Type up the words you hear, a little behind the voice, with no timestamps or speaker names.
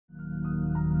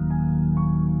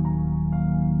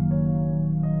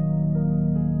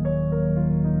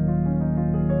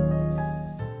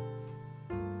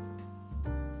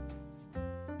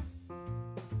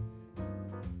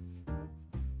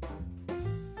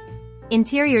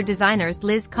interior designers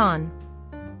Liz Caan.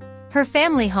 Her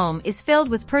family home is filled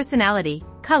with personality,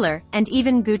 color, and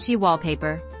even Gucci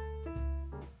wallpaper.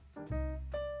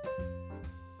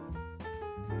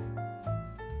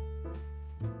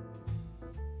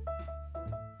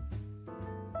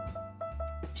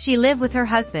 She lives with her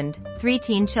husband, 3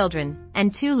 teen children,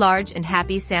 and 2 large and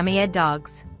happy Samoyed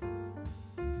dogs.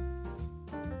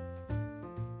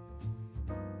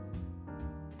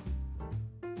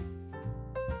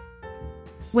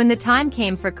 When the time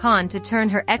came for Caan to turn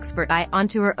her expert eye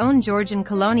onto her own Georgian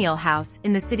colonial house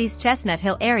in the city's Chestnut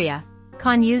Hill area,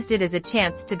 Caan used it as a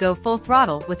chance to go full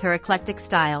throttle with her eclectic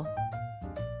style.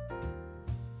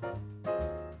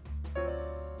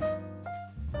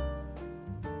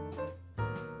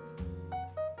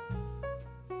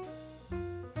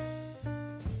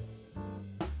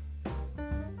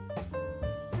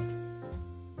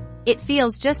 "It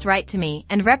feels just right to me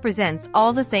and represents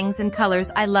all the things and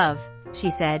colors I love," she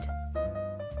said.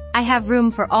 "I have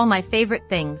room for all my favorite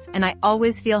things and I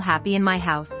always feel happy in my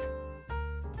house."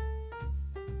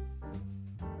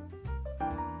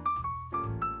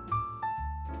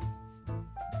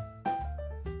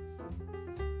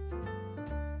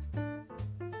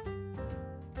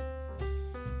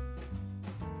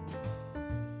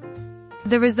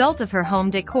 The result of her home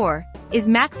decor is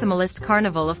maximalist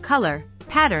carnival of color,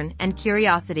 pattern, and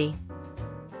curiosity.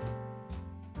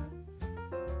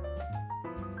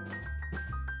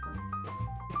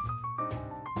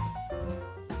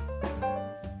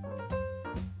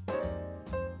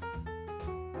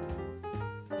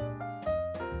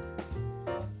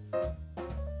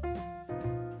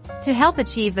 To help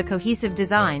achieve the cohesive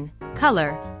design,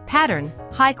 color, pattern,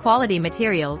 high-quality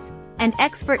materials, and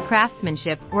expert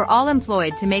craftsmanship were all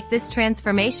employed to make this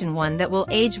transformation one that will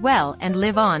age well and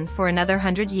live on for another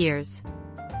 100 years.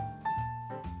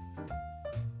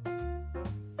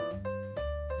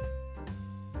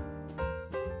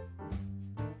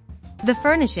 The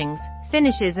furnishings,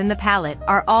 finishes and the palette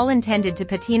are all intended to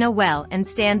patina well and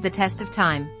stand the test of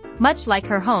time, much like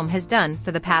her home has done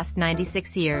for the past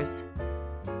 96 years.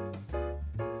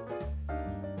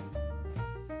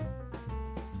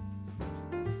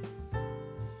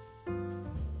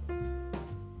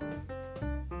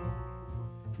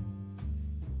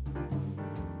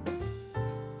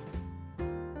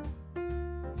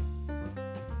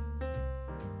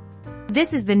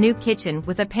 This is the new kitchen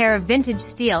with a pair of vintage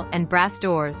steel and brass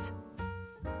doors.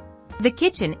 The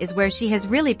kitchen is where she has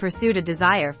really pursued a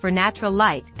desire for natural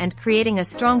light and creating a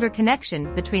stronger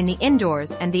connection between the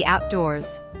indoors and the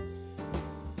outdoors.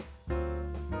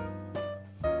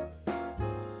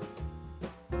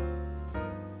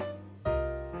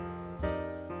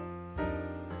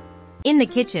 In the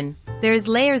kitchen, there is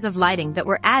layers of lighting that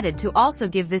were added to also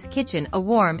give this kitchen a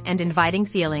warm and inviting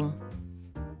feeling.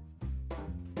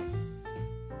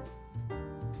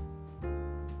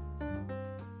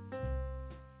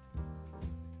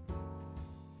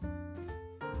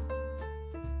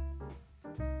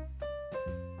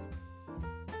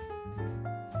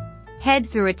 Head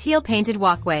through a teal-painted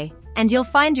walkway, and you'll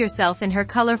find yourself in her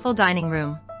colorful dining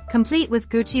room, complete with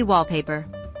Gucci wallpaper.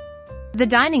 The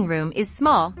dining room is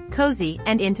small, cozy,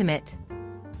 and intimate.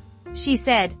 She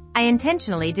said, "I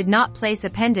intentionally did not place a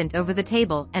pendant over the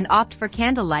table and opt for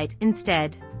candlelight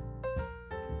instead."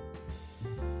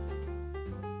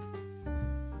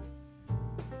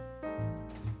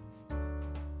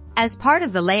 As part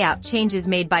of the layout changes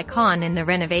made by Caan in the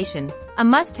renovation, a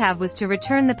must-have was to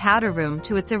return the powder room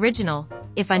to its original,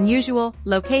 if unusual,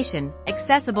 location,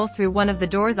 accessible through one of the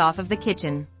doors off of the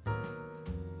kitchen.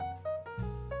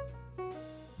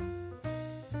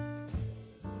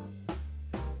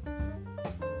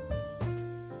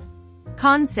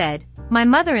 Caan said, "My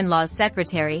mother-in-law's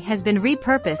secretary has been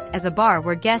repurposed as a bar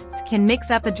where guests can mix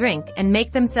up a drink and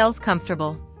make themselves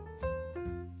comfortable."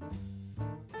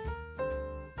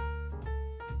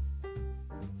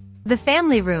 "The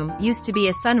family room used to be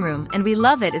a sunroom and we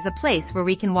love it as a place where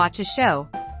we can watch a show,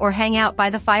 or hang out by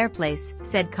the fireplace,"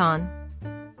 said Caan.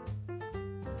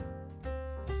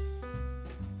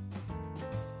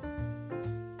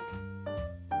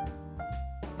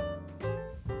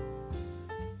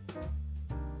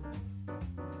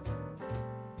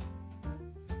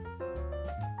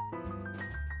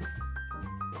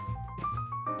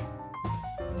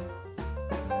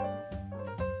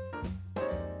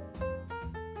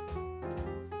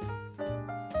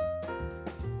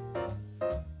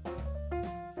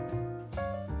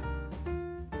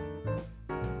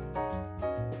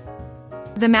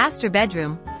 The master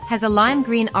bedroom has a lime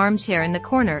green armchair in the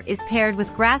corner is paired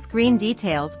with grass green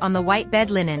details on the white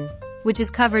bed linen, which is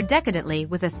covered decadently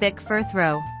with a thick fur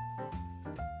throw.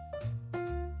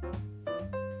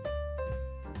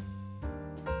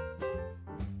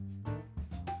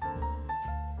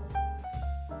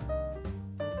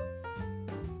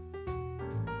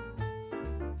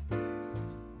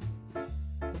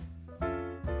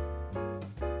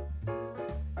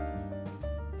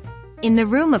 In the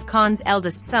room of Caan's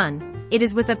eldest son, it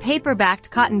is with a paper-backed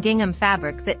cotton gingham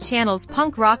fabric that channels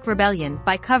punk rock rebellion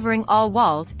by covering all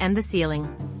walls and the ceiling.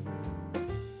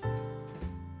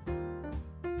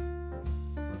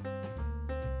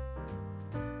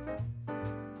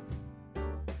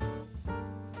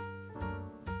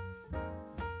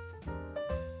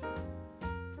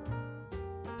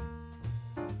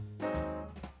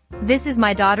 "This is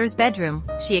my daughter's bedroom,"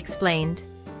 she explained.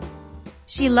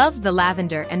 She loved the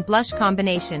lavender and blush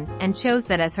combination and chose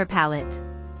that as her palette.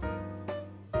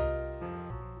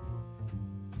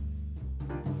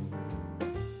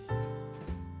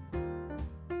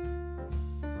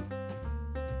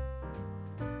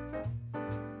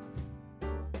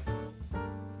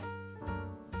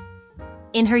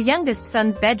 In her youngest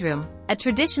son's bedroom, a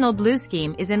traditional blue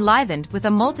scheme is enlivened with a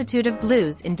multitude of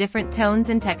blues in different tones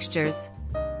and textures.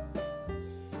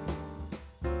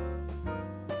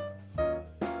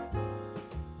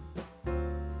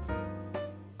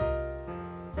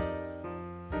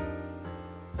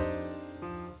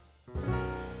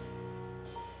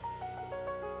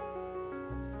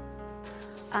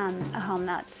 A home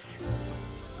that's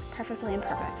perfectly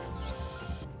imperfect.